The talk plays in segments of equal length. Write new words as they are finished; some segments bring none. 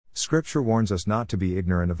Scripture warns us not to be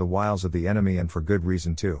ignorant of the wiles of the enemy, and for good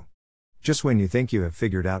reason too. Just when you think you have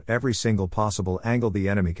figured out every single possible angle the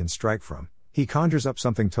enemy can strike from, he conjures up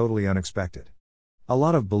something totally unexpected. A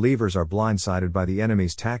lot of believers are blindsided by the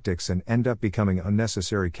enemy's tactics and end up becoming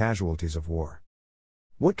unnecessary casualties of war.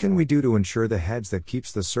 What can we do to ensure the hedge that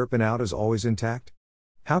keeps the serpent out is always intact?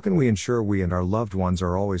 How can we ensure we and our loved ones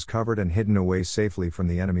are always covered and hidden away safely from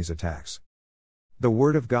the enemy's attacks? The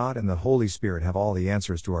Word of God and the Holy Spirit have all the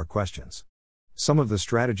answers to our questions. Some of the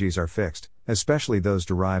strategies are fixed, especially those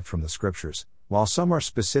derived from the Scriptures, while some are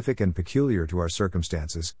specific and peculiar to our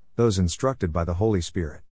circumstances, those instructed by the Holy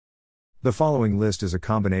Spirit. The following list is a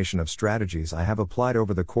combination of strategies I have applied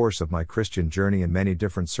over the course of my Christian journey in many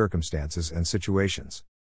different circumstances and situations.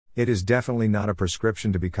 It is definitely not a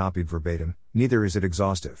prescription to be copied verbatim, neither is it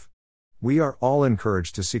exhaustive. We are all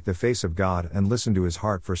encouraged to seek the face of God and listen to His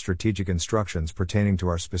heart for strategic instructions pertaining to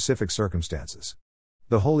our specific circumstances.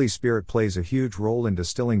 The Holy Spirit plays a huge role in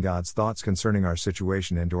distilling God's thoughts concerning our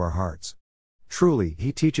situation into our hearts. Truly,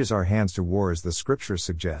 He teaches our hands to war as the Scriptures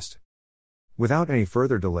suggest. Without any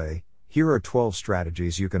further delay, here are 12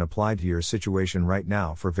 strategies you can apply to your situation right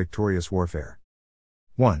now for victorious warfare.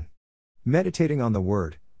 1. Meditating on the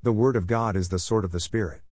Word. The Word of God is the sword of the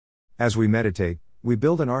Spirit. As we meditate, we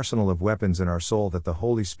build an arsenal of weapons in our soul that the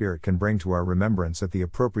Holy Spirit can bring to our remembrance at the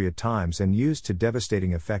appropriate times and use to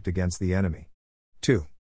devastating effect against the enemy. 2.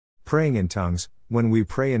 Praying in tongues. When we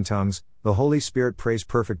pray in tongues, the Holy Spirit prays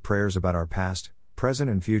perfect prayers about our past, present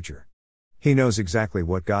and future. He knows exactly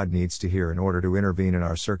what God needs to hear in order to intervene in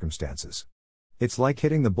our circumstances. It's like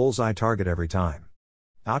hitting the bullseye target every time.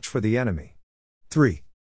 Ouch for the enemy. 3.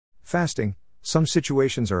 Fasting. Some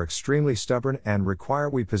situations are extremely stubborn and require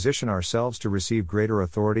we position ourselves to receive greater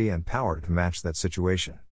authority and power to match that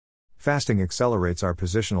situation. Fasting accelerates our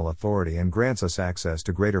positional authority and grants us access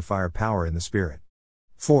to greater firepower in the Spirit.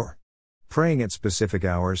 4. Praying at specific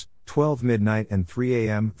hours, 12 midnight and 3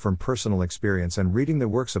 a.m. From personal experience and reading the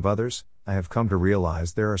works of others, I have come to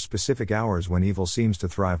realize there are specific hours when evil seems to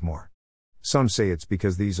thrive more. Some say it's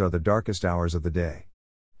because these are the darkest hours of the day.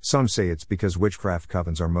 Some say it's because witchcraft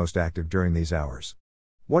covens are most active during these hours.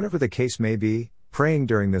 Whatever the case may be, praying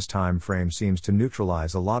during this time frame seems to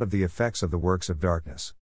neutralize a lot of the effects of the works of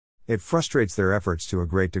darkness. It frustrates their efforts to a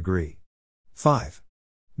great degree. 5.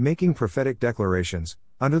 Making prophetic declarations.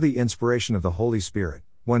 Under the inspiration of the Holy Spirit,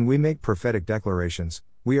 when we make prophetic declarations,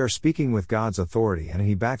 we are speaking with God's authority and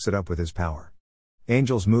He backs it up with His power.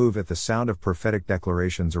 Angels move at the sound of prophetic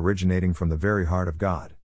declarations originating from the very heart of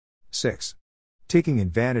God. 6. Taking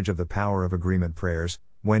advantage of the power of agreement prayers.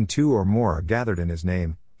 When 2 or more are gathered in His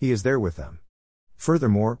name, He is there with them.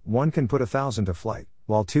 Furthermore, 1 can put 1,000 to flight,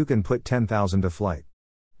 while 2 can put 10,000 to flight.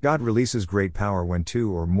 God releases great power when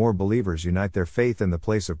 2 or more believers unite their faith in the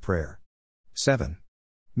place of prayer. 7.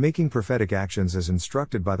 Making prophetic actions as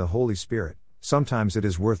instructed by the Holy Spirit. Sometimes it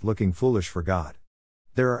is worth looking foolish for God.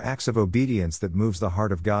 There are acts of obedience that moves the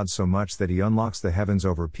heart of God so much that He unlocks the heavens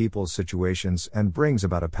over people's situations and brings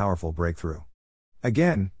about a powerful breakthrough.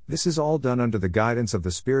 Again, this is all done under the guidance of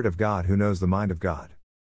the Spirit of God who knows the mind of God.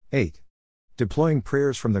 8. Deploying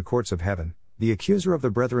prayers from the courts of heaven. The accuser of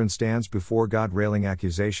the brethren stands before God railing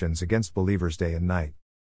accusations against believers day and night.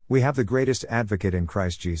 We have the greatest advocate in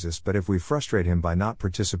Christ Jesus, but if we frustrate Him by not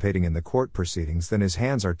participating in the court proceedings, then His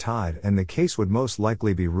hands are tied and the case would most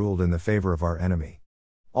likely be ruled in the favor of our enemy.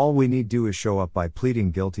 All we need do is show up by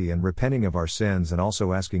pleading guilty and repenting of our sins and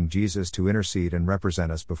also asking Jesus to intercede and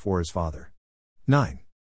represent us before His Father. 9.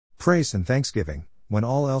 Praise and thanksgiving. When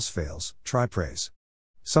all else fails, try praise.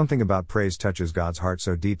 Something about praise touches God's heart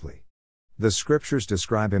so deeply. The Scriptures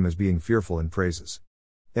describe Him as being fearful in praises.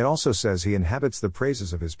 It also says He inhabits the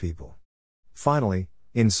praises of His people. Finally,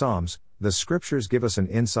 in Psalms, the Scriptures give us an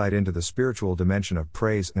insight into the spiritual dimension of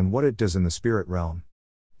praise and what it does in the spirit realm.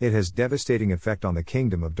 It has devastating effect on the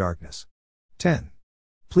kingdom of darkness. 10.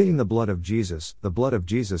 Pleading the blood of Jesus. The blood of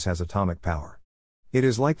Jesus has atomic power. It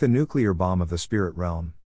is like the nuclear bomb of the spirit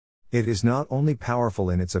realm. It is not only powerful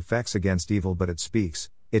in its effects against evil, but it speaks,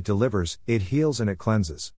 it delivers, it heals and it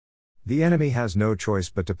cleanses. The enemy has no choice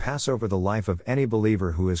but to pass over the life of any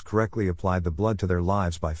believer who has correctly applied the blood to their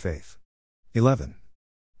lives by faith. 11.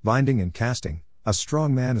 Binding and casting. A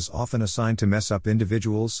strong man is often assigned to mess up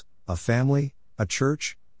individuals, a family, a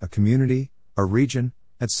church, a community, a region,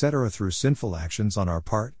 etc. through sinful actions on our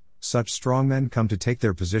part. Such strong men come to take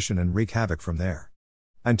their position and wreak havoc from there.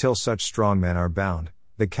 Until such strong men are bound,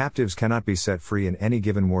 the captives cannot be set free in any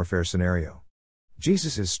given warfare scenario.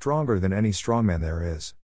 Jesus is stronger than any strongman there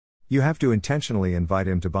is. You have to intentionally invite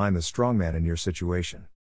Him to bind the strongman in your situation.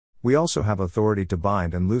 We also have authority to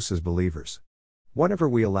bind and loose as believers. Whatever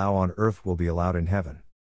we allow on earth will be allowed in heaven.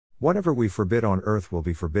 Whatever we forbid on earth will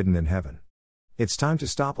be forbidden in heaven. It's time to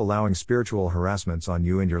stop allowing spiritual harassments on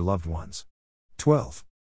you and your loved ones. 12.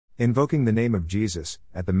 Invoking the name of Jesus.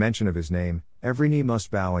 At the mention of his name, every knee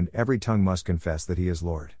must bow and every tongue must confess that he is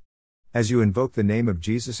Lord. As you invoke the name of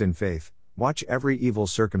Jesus in faith, watch every evil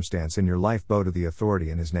circumstance in your life bow to the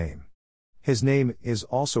authority in his name. His name is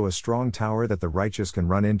also a strong tower that the righteous can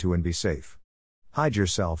run into and be safe. Hide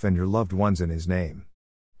yourself and your loved ones in his name.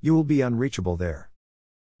 You will be unreachable there.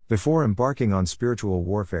 Before embarking on spiritual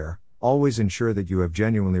warfare, always ensure that you have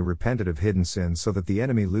genuinely repented of hidden sins so that the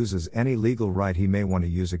enemy loses any legal right he may want to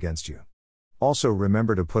use against you. Also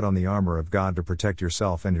remember to put on the armor of God to protect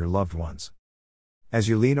yourself and your loved ones. As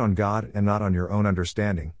you lean on God and not on your own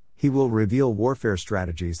understanding, he will reveal warfare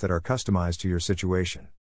strategies that are customized to your situation.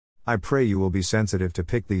 I pray you will be sensitive to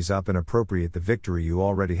pick these up and appropriate the victory you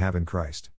already have in Christ.